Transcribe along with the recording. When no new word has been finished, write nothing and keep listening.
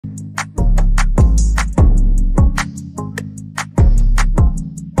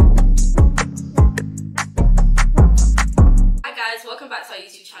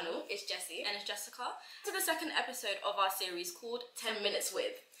second episode of our series called 10 Minutes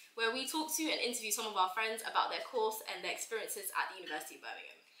With, where we talk to and interview some of our friends about their course and their experiences at the University of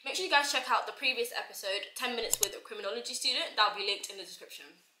Birmingham. Make sure you guys check out the previous episode, 10 Minutes With a Criminology Student. That'll be linked in the description.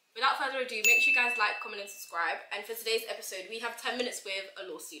 Without further ado, make sure you guys like, comment and subscribe. And for today's episode, we have 10 Minutes With a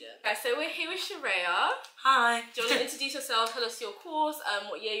Law Student. Okay, so we're here with Shoreya. Hi. Do you want to introduce yourself, tell us your course,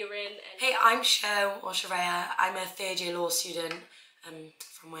 what year you're in? And hey, I'm Shoreya. I'm a third year law student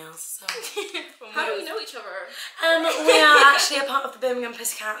from Wales. So. How do we know each other? We are actually a part of the Birmingham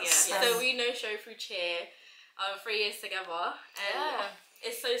Pussycats. Yeah. So we know Show through Cheer, 3 years together. And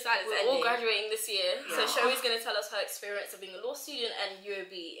it's so sad it's ending. We're all graduating this year. Yeah. So Shoreya's going to tell us her experience of being a law student and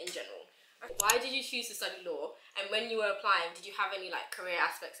UOB in general. Why did you choose to study law? And when you were applying, did you have any like career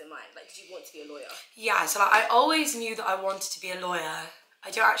aspects in mind? Like, did you want to be a lawyer? Yeah, so like, I always knew that I wanted to be a lawyer. I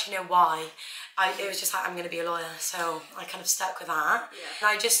don't actually know why. It was just like, I'm going to be a lawyer, so I kind of stuck with that. Yeah.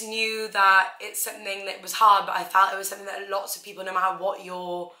 And I just knew that it's something that was hard, but I felt it was something that lots of people, no matter what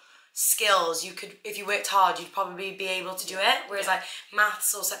your skills, you could, if you worked hard, you'd probably be able to do it. Whereas like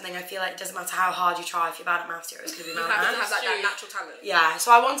maths or something, I feel like it doesn't matter how hard you try. If you're bad at maths, you're always going to be bad at maths. You have like that natural talent. Yeah,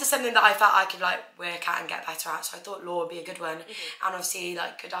 so I wanted something that I felt I could like work at and get better at. So I thought law would be a good one, and obviously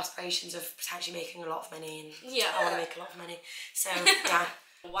like good aspirations of potentially making a lot of money. And I want to make a lot of money. So yeah.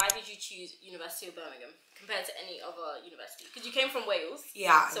 Why did you choose University of Birmingham compared to any other university? Because you came from Wales.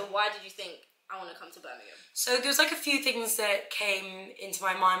 Yeah. So why did you think, I want to come to Birmingham? So there was like a few things that came into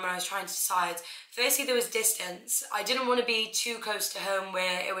my mind when I was trying to decide. Firstly, there was distance. I didn't want to be too close to home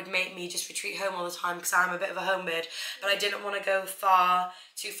where it would make me just retreat home all the time because I'm a bit of a homebird. But I didn't want to go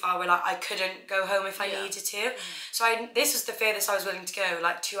too far where like I couldn't go home if I needed to. So this was the furthest I was willing to go,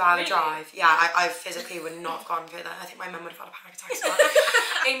 like 2-hour drive. Yeah, I physically would not have gone further. I think my mum would have had a panic attack. So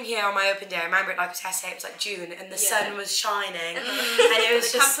I came here on my open day. I remember it like it was like June and the sun was shining and it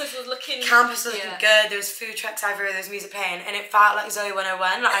was the campus was looking good. There was food trucks everywhere. There was music playing and it felt like Zoe 101.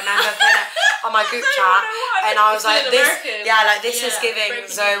 Like, I remember playing it on my group chat and I was like, this is giving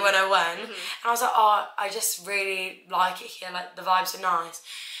Zoe 101. And I was like, oh, I just really like it here. Like the vibes are nice.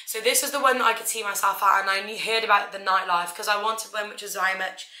 So this was the one that I could see myself at, and I heard about the nightlife because I wanted one which was very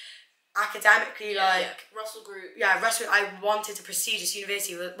much academically Russell Group. Yeah, Russell. I wanted a prestigious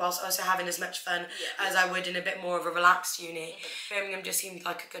university whilst also having as much fun as I would in a bit more of a relaxed uni. Birmingham just seemed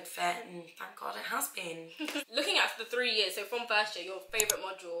like a good fit, and thank God it has been. Looking at the 3 years, so from first year, your favourite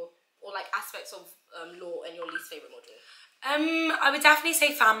module or like aspects of law and your least favourite module? I would definitely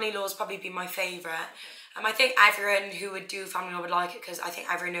say family law has probably been my favourite. I think everyone who would do family law would like it because I think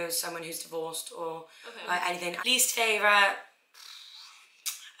everyone knows someone who's divorced or like anything. Least favourite,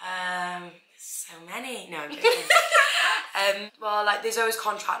 so many. No, I'm joking. Well, like there's always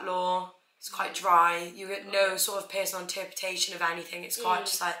contract law. It's quite dry. You get no sort of personal interpretation of anything. It's quite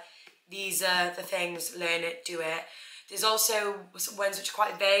just like these are the things. Learn it, do it. There's also ones which are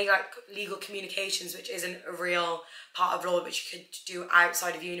quite vague, like legal communications, which isn't a real part of law, which you could do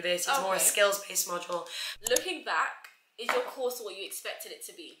outside of university. It's more a skills-based module. Looking back, is your course what you expected it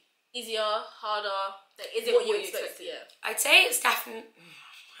to be? Easier, harder? Is it what you expected? Yeah. I'd say it's definitely...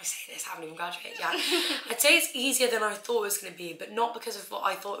 I say this, I haven't even graduated yet. I'd say it's easier than I thought it was going to be, but not because of what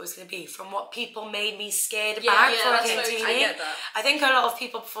I thought it was going to be, from what people made me scared about before I came to uni. I get that. I think a lot of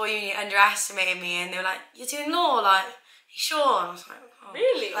people before uni underestimated me and they were like, you're doing law, like, you sure? And I was like, oh.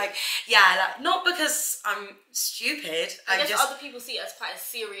 Really? Like, yeah, like, not because I'm stupid. I guess other people see it as quite a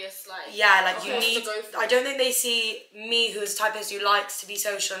serious, like, you need, I don't think they see me, who's the type of person who likes to be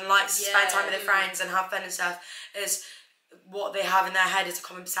social and likes to spend time with their friends and have fun and stuff, as what they have in their head is a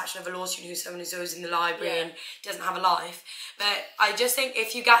common perception of a law student who's someone who's always in the library and doesn't have a life. But I just think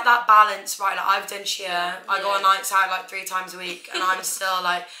if you get that balance right, like I've done cheer, I go on nights out like 3 times a week and I'm still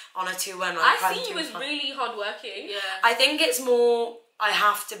like on a 2-1. Like, I see you as really hardworking. Yeah. I think it's more, I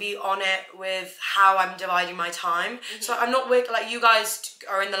have to be on it with how I'm dividing my time. So I'm not working, like you guys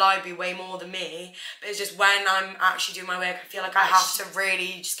are in the library way more than me, but it's just when I'm actually doing my work, I feel like I have to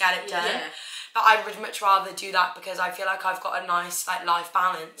really just get it done. Yeah. But I would much rather do that because I feel like I've got a nice like life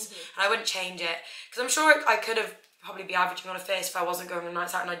balance and I wouldn't change it. Because I'm sure I could have probably be averaging on a first if I wasn't going on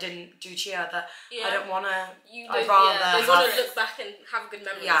nights out and I didn't do cheer, but I don't want to, I'd rather you want to look back and have good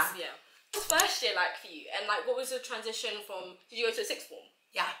memories. What was first year like for you? And like what was the transition from, did you go to a sixth form?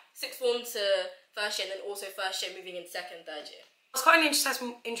 Yeah. Sixth form to first year and then also first year moving into second, third year? It was quite an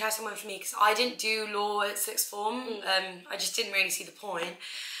interesting one for me because I didn't do law at sixth form. I just didn't really see the point.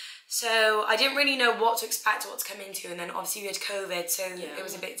 So I didn't really know what to expect or what to come into, and then obviously we had COVID, so it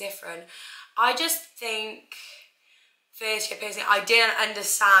was a bit different. I just think first year personally, I didn't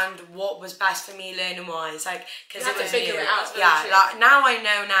understand what was best for me learning wise, like, because it was figure new. it out. Yeah, like now I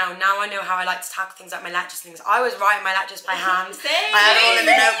know how I like to tackle things like my lectures things. I was writing my lectures by hand. I had it all in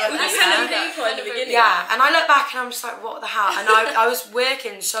the notebook. We had paper in the beginning. Yeah, and I look back and I'm just like, what the hell? And I was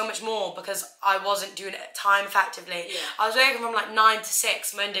working so much more because I wasn't doing it time effectively. Yeah. I was working from like 9 to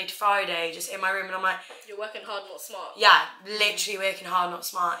 6, Monday to Friday, just in my room, and I'm like, you're working hard, not smart. yeah, literally working hard, not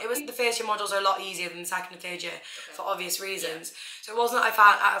smart. It was the first year modules are a lot easier than the second and third year for obvious reasons. So it wasn't that I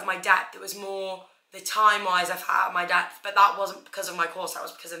felt out of my depth, it was more the time-wise I felt out of my depth, but that wasn't because of my course, that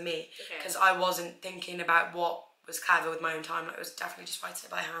was because of me. Because I wasn't thinking about what was clever with my own time, like, it was definitely just writing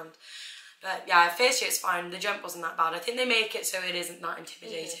it by hand. But yeah, first year it's fine, the jump wasn't that bad. I think they make it so it isn't that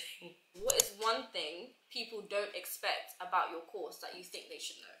intimidating. What is one thing people don't expect about your course that you think they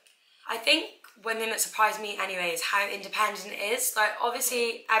should know? I think one thing that surprised me anyway is how independent it is. Like,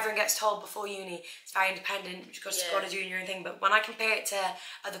 obviously everyone gets told before uni it's very independent, you've got to do your own thing, but when I compare it to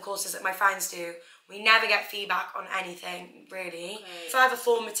other courses that my friends do, we never get feedback on anything really. Further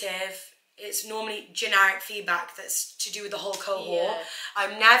formative, it's normally generic feedback that's to do with the whole cohort.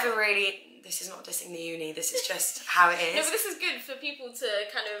 I'm never really, this is not dissing the uni, this is just how it is. No, but this is good for people to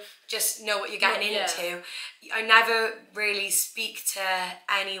kind of just know what you're getting into. I never really speak to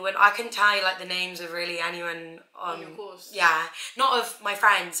anyone. I couldn't tell you like the names of really anyone on your course. Yeah, not of my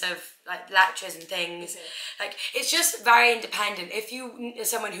friends, of like lectures and things. Like, it's just very independent. If you are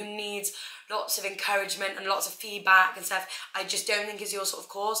someone who needs lots of encouragement and lots of feedback and stuff, I just don't think it's your sort of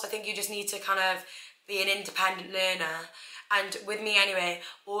course. I think you just need to kind of be an independent learner. And with me anyway,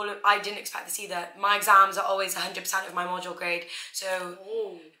 I didn't expect this either. My exams are always 100% of my module grade. So,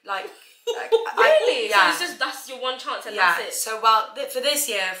 like really? Yeah. So that's your one chance and that's it? So, well, for this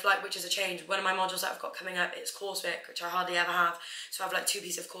year, which is a change, one of my modules that I've got coming up, it's coursework, which I hardly ever have. So I have like 2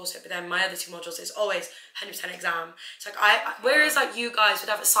 pieces of coursework, but then my other 2 modules is always 100% exam. It's like, whereas like you guys would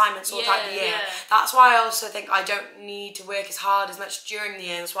have assignments all throughout the year, that's why I also think I don't need to work as hard as much during the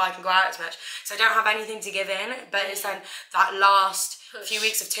year, that's why I can go out as much. So I don't have anything to give in, but it's then that last few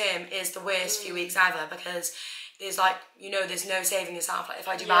weeks of term is the worst few weeks ever, because there's like, there's no saving yourself. Like, if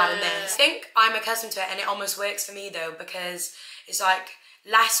I do bad in this, I think I'm accustomed to it, and it almost works for me though, because it's like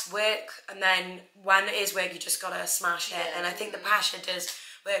less work, and then when it is work, you just gotta smash it. And I think the passion does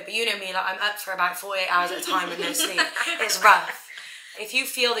work. But you know me, like, I'm up for about 48 hours at a time with no sleep. It's rough. If you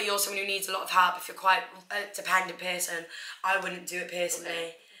feel that you're someone who needs a lot of help, if you're quite a dependent person, I wouldn't do it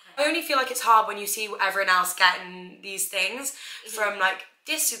personally. I only feel like it's hard when you see everyone else getting these things from like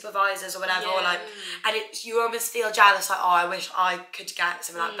supervisors or whatever, or like, and you almost feel jealous, like, oh, I wish I could get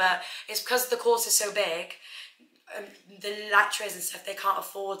something like that. But it's because the course is so big, the lecturers and stuff, they can't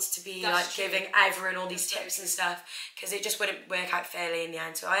afford to be giving everyone all these tips and stuff, because it just wouldn't work out fairly in the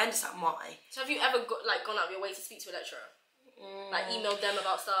end. So I understand why. So have you ever gone out of your way to speak to a lecturer? Like, emailed them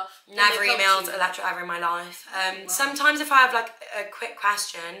about stuff? Never emailed a lecturer ever in my life. Sometimes if I have like a quick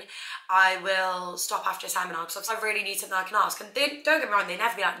question, I will stop after a seminar, because I really need something I can ask. And don't get me wrong, they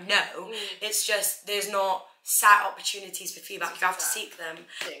never be like, no. It's just, there's not set opportunities for feedback, you have to seek them.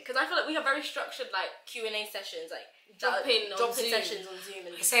 Because I feel like we have very structured like Q&A sessions, like drop-in sessions on Zoom.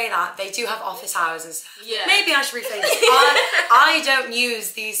 And I say that, they do have office hours and stuff. Yeah. Maybe I should rephrase it. I don't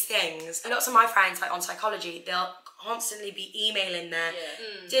use these things. Lots of my friends, like on psychology, they'll constantly be emailing their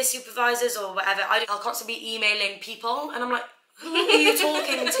dear supervisors or whatever. I'll constantly be emailing people, and I'm like, who are you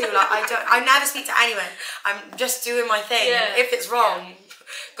talking to? Like, I never speak to anyone. I'm just doing my thing. And if it's wrong,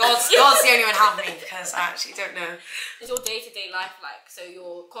 God's the only one helping me, because I actually don't know. Is your day-to-day life like, so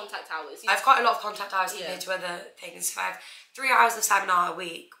your contact hours? I've got a lot of contact hours compared to other things. So I have 3 hours of seminar a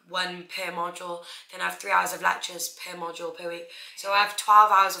week, 1 per module. Then I have 3 hours of lectures per module per week. So I have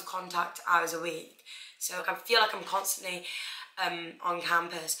 12 hours of contact hours a week. So I feel like I'm constantly on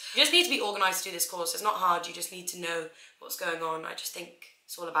campus. You just need to be organised to do this course. It's not hard, you just need to know what's going on. I just think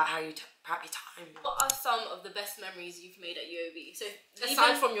it's all about how you prep your time. What are some of the best memories you've made at UOB? So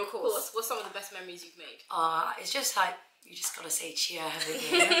aside from your course, what's some of the best memories you've made? It's just like, you just gotta say cheer,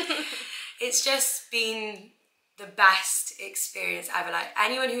 haven't you? It's just been the best experience ever. Like,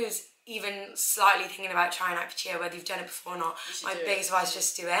 anyone who's even slightly thinking about trying out for cheer, whether you've done it before or not, my biggest advice is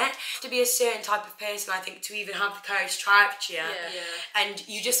just do it. To be a certain type of person, I think, to even have the courage to try out for cheer. And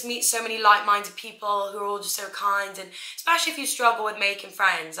you just meet so many like-minded people who are all just so kind, and especially if you struggle with making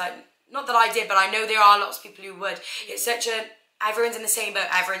friends, like, not that I did, but I know there are lots of people who would. It's such a everyone's in the same boat,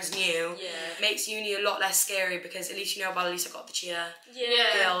 everyone's new. Yeah. It makes uni a lot less scary because at least you know, well, at least I've got the cheer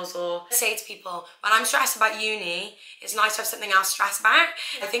girls. Or I say to people, when I'm stressed about uni, it's nice to have something else to stress about.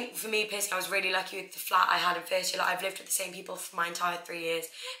 I think for me personally, I was really lucky with the flat I had in first year. Like, I've lived with the same people for my entire 3 years.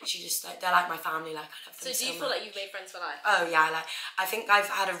 Literally just like, they're like my family, like I love them So do you feel like you've made friends for life? Oh yeah, like I think I've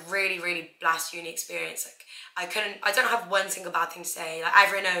had a really, really blessed uni experience. Like I don't have one single bad thing to say. Like,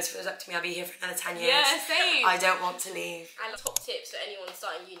 everyone knows if it was up to me, I'd be here for another 10 years. Yeah, same. I don't want to leave. And top tips for anyone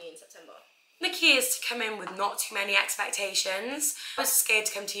starting uni in September? The key is to come in with not too many expectations. I was scared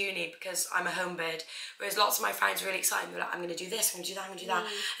to come to uni because I'm a home bird, whereas lots of my friends were really excited. They were like, I'm going to do this, I'm going to do that, I'm going to do that.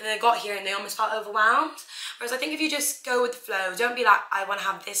 And then they got here and they almost felt overwhelmed. Whereas I think if you just go with the flow, don't be like, I want to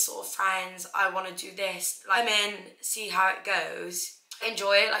have this sort of friends, I want to do this. Like, come in, see how it goes.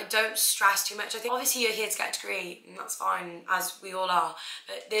 Enjoy it, like, don't stress too much. I think obviously you're here to get a degree, and that's fine, as we all are,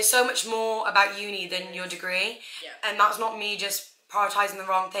 but there's so much more about uni than your degree. And that's not me just prioritising the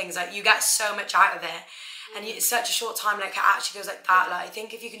wrong things. Like, you get so much out of it, and it's such a short time, like, it actually goes like that. Like, I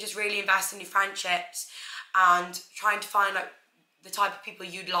think if you can just really invest in your friendships and trying to find like the type of people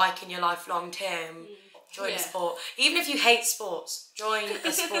you'd like in your life long term, join a sport. Even if you hate sports, join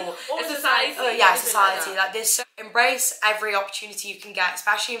a sport. Or society. Oh yeah, society. Like, this, embrace every opportunity you can get,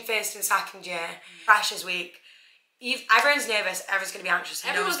 especially in first and second year. Freshers week. Everyone's nervous, everyone's going to be anxious,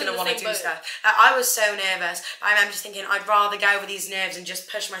 and no one's going to want to do stuff. Like, I was so nervous, but I remember just thinking, I'd rather go over these nerves and just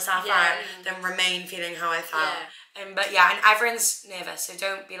push myself out than remain feeling how I felt. But yeah, and everyone's nervous, so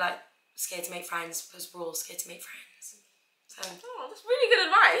don't be like scared to make friends, because we're all scared to make friends. So. Oh, that's really good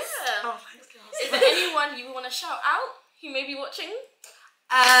advice. Yeah. Oh, thanks, girls. Is there anyone you want to shout out who may be watching?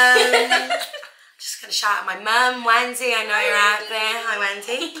 Just gonna shout out my mum, Wendy. I know you're out there. Hi,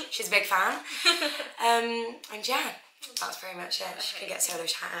 Wendy. She's a big fan. And yeah, that's pretty much it. She can get solo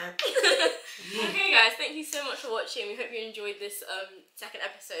shout out. Okay, guys, thank you so much for watching. We hope you enjoyed this second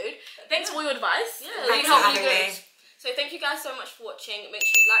episode. Thanks for all your advice. Yeah, thanks for having me. So thank you guys so much for watching. Make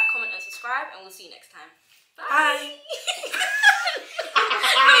sure you like, comment, and subscribe, and we'll see you next time. Bye. Bye.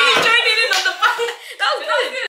 You joined in on the fun. That was good.